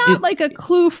 Was that not like a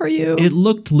clue for you? It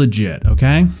looked legit.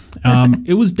 Okay.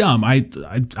 It was dumb. I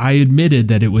admitted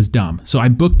that it was dumb. So I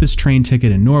booked this train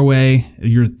ticket in Norway.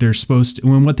 They're supposed to,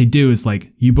 when what they do is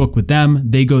like you book with them,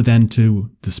 they go then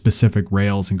to the specific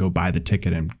rails and go buy the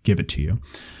ticket and give it to you.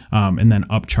 And then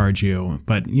upcharge you.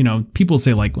 But, people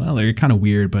say like, well, they're kind of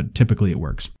weird, but typically it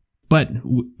works. But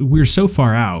we're so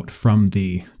far out from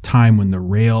the time when the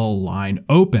rail line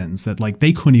opens that like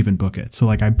they couldn't even book it. So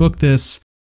like I booked this,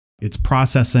 it's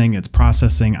processing.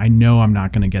 I know I'm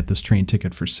not going to get this train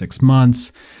ticket for 6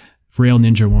 months. Rail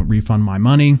Ninja won't refund my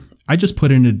money. I just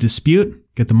put in a dispute,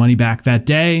 get the money back that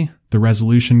day. The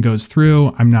resolution goes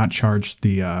through. I'm not charged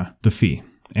the fee.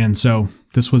 And so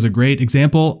this was a great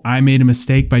example. I made a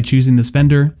mistake by choosing this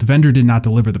vendor. The vendor did not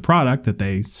deliver the product that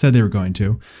they said they were going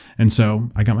to. And so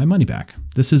I got my money back.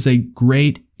 This is a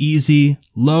great, easy,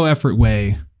 low effort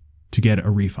way to get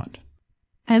a refund.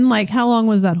 And like, how long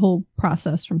was that whole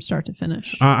process from start to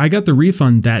finish? I got the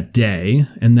refund that day.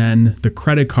 And then the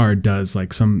credit card does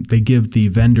like they give the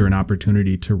vendor an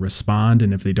opportunity to respond.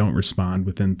 And if they don't respond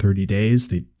within 30 days,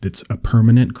 it's a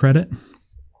permanent credit.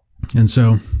 And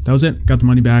so that was it. Got the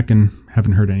money back and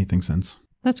haven't heard anything since.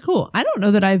 That's cool. I don't know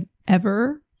that I've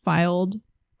ever filed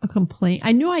a complaint.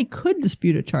 I knew I could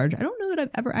dispute a charge. I don't know that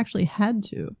I've ever actually had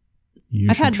to.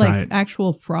 I've had like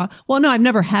actual fraud. Well, no, I've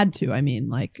never had to. I mean,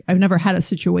 like I've never had a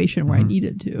situation where I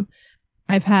needed to.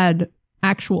 I've had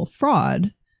actual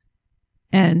fraud,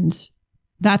 and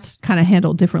that's kind of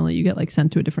handled differently. You get like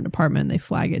sent to a different department and they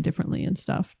flag it differently and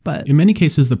stuff. But in many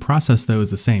cases, the process though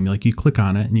is the same. Like you click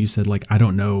on it and you said like, I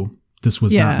don't know, this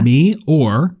was not me,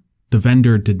 or the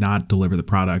vendor did not deliver the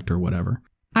product or whatever.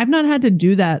 I've not had to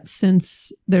do that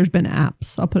since there's been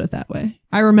apps. I'll put it that way.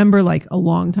 I remember like a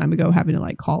long time ago having to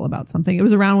like call about something. It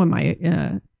was around when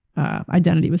my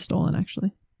identity was stolen,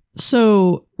 actually.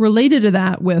 So related to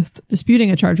that with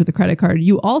disputing a charge with a credit card,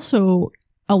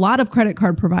 a lot of credit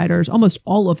card providers, almost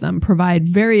all of them, provide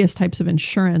various types of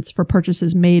insurance for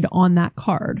purchases made on that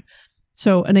card.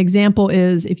 So an example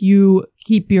is if you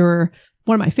keep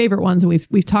one of my favorite ones, and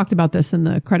we've talked about this in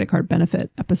the credit card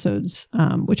benefit episodes,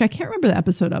 which I can't remember the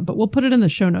episode of, but we'll put it in the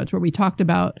show notes where we talked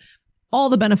about all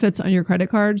the benefits on your credit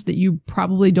cards that you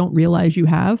probably don't realize you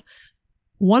have.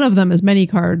 One of them is many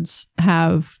cards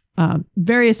have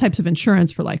various types of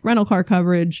insurance for like rental car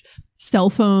coverage,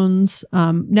 cell phones.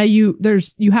 Now you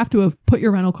have to have put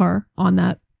your rental car on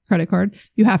that credit card.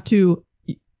 You have to,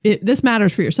 this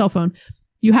matters for your cell phone.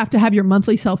 You have to have your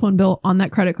monthly cell phone bill on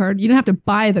that credit card. You don't have to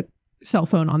buy the cell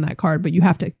phone on that card, but you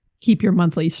have to keep your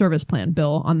monthly service plan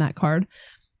bill on that card.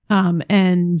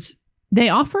 And they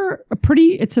offer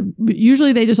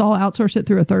usually they just all outsource it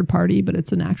through a third party, but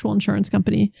it's an actual insurance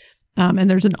company.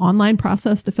 And there's an online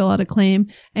process to fill out a claim.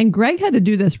 And Greg had to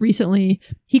do this recently.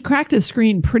 He cracked his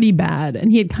screen pretty bad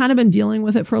and he had kind of been dealing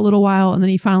with it for a little while. And then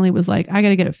he finally was like, I got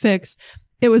to get it fixed.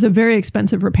 It was a very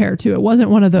expensive repair too. It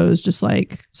wasn't one of those just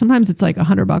like, sometimes it's like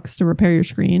 $100 to repair your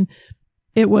screen.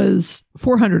 It was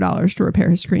 $400 to repair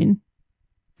his screen.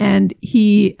 And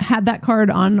he had that card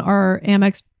on our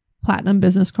Amex Platinum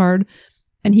business card.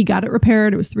 and he got it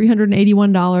repaired. It was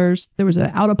 $381. There was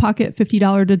an out-of-pocket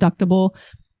 $50 deductible.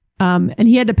 And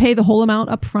he had to pay the whole amount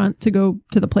up front to go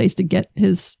to the place to get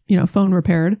his, phone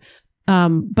repaired.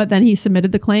 But then he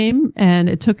submitted the claim, and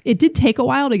it did take a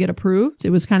while to get approved.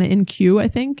 It was kind of in queue, I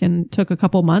think, and took a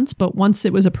couple months. But once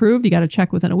it was approved, he got a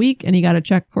check within a week, and he got a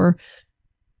check for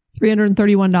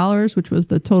 $331, which was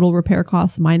the total repair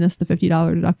cost minus the $50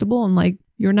 deductible. And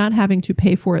you're not having to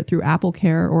pay for it through Apple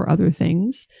Care or other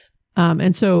things.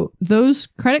 And so those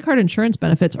credit card insurance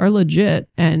benefits are legit,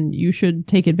 and you should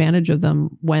take advantage of them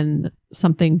when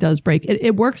something does break.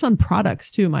 It works on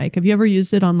products too, Mike. Have you ever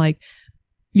used it on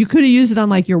you could have used it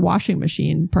on your washing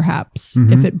machine, perhaps,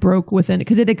 if it broke within it,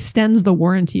 because it extends the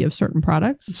warranty of certain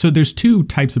products. So there's two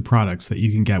types of products that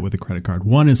you can get with a credit card.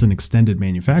 One is an extended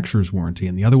manufacturer's warranty,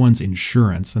 and the other one's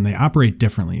insurance, and they operate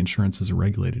differently. Insurance is a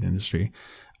regulated industry.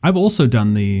 I've also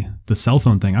done the cell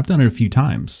phone thing. I've done it a few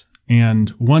times. And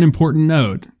one important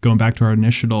note, going back to our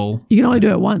initial... You can only do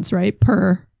it once, right?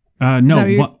 Per... No,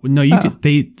 you could.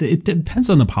 It depends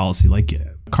on the policy.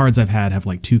 Cards I've had have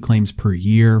 2 claims per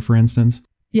year, for instance.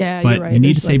 Yeah, but you're right. you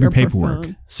need to save your paperwork.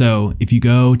 So if you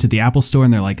go to the Apple store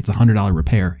and they're it's a $100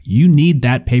 repair, you need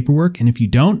that paperwork. And if you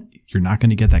don't, you're not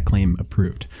going to get that claim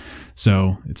approved.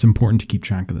 So it's important to keep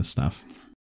track of this stuff.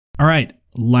 All right.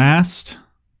 Last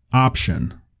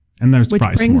option. And there's which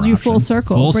probably brings some more you options. full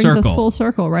circle. Brings us full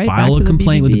circle, right? File a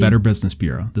complaint with the Better Business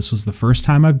Bureau. This was the first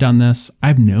time I've done this.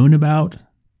 I've known about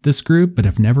this group, but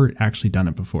I've never actually done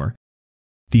it before.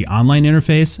 The online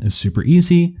interface is super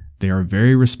easy. They are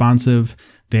very responsive.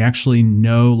 They actually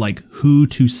know who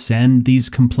to send these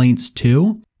complaints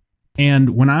to.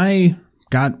 And when I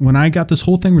got this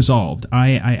whole thing resolved,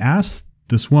 I asked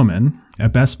this woman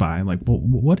at Best Buy, well,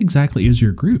 what exactly is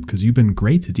your group? Because you've been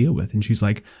great to deal with. And she's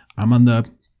like, I'm on the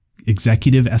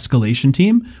executive escalation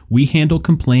team. We handle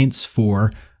complaints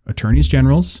for attorneys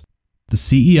generals, the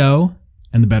CEO,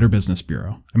 and the Better Business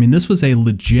Bureau. I mean, this was a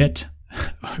legit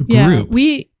group. Yeah,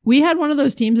 we had one of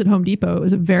those teams at Home Depot. It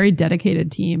was a very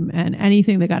dedicated team, and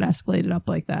anything that got escalated up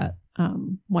like that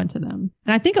went to them.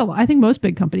 And I think most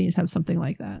big companies have something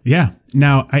like that. Yeah.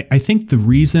 Now, I think the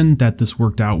reason that this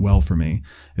worked out well for me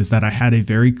is that I had a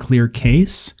very clear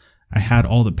case. I had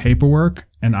all the paperwork,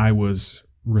 and I was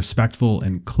respectful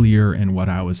and clear in what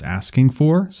I was asking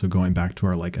for. So going back to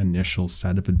our initial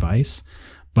set of advice,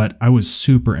 but I was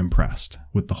super impressed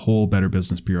with the whole Better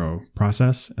Business Bureau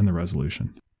process and the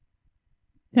resolution.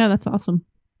 Yeah, that's awesome.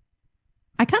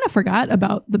 I kind of forgot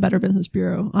about the Better Business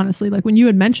Bureau, honestly. When you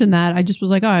had mentioned that, I just was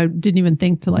I didn't even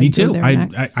think to Me too. go there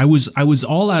next. I was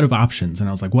all out of options, and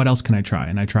I was what else can I try?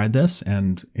 And I tried this,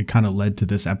 and it kind of led to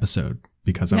this episode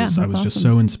because I was awesome. just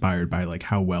so inspired by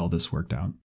how well this worked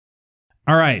out.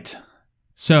 All right.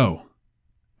 So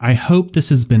I hope this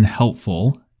has been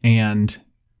helpful and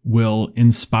will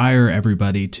inspire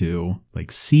everybody to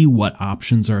see what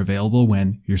options are available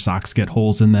when your socks get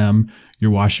holes in them,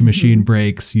 your washing machine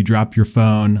breaks, you drop your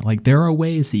phone. There are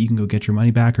ways that you can go get your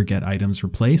money back or get items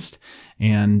replaced.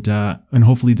 And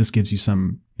hopefully this gives you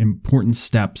some important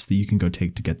steps that you can go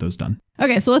take to get those done.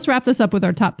 Okay, so let's wrap this up with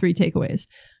our top 3 takeaways.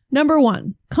 Number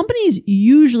 1, companies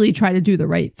usually try to do the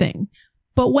right thing,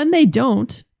 but when they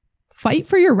don't, fight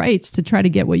for your rights to try to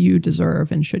get what you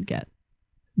deserve and should get.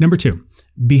 Number 2,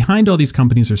 behind all these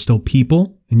companies are still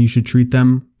people, and you should treat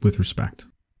them with respect.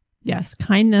 Yes,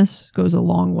 kindness goes a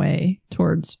long way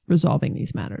towards resolving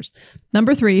these matters.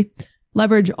 Number 3,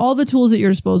 leverage all the tools at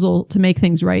your disposal to make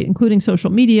things right, including social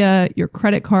media, your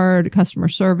credit card, customer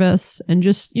service, and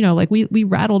just, we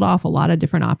rattled off a lot of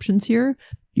different options here.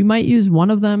 You might use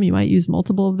one of them. You might use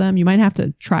multiple of them. You might have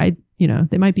to try,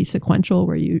 they might be sequential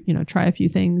where you try a few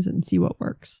things and see what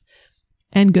works.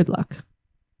 And good luck.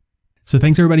 So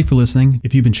thanks everybody for listening.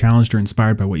 If you've been challenged or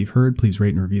inspired by what you've heard, please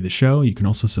rate and review the show. You can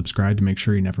also subscribe to make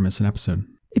sure you never miss an episode.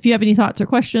 If you have any thoughts or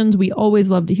questions, we always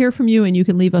love to hear from you, and you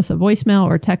can leave us a voicemail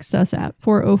or text us at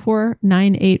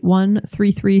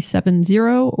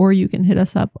 404-981-3370, or you can hit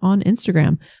us up on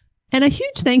Instagram. And a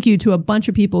huge thank you to a bunch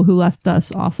of people who left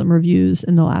us awesome reviews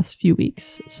in the last few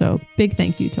weeks. So big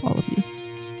thank you to all of you.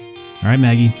 All right,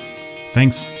 Maggie.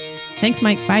 Thanks. Thanks,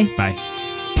 Mike. Bye. Bye.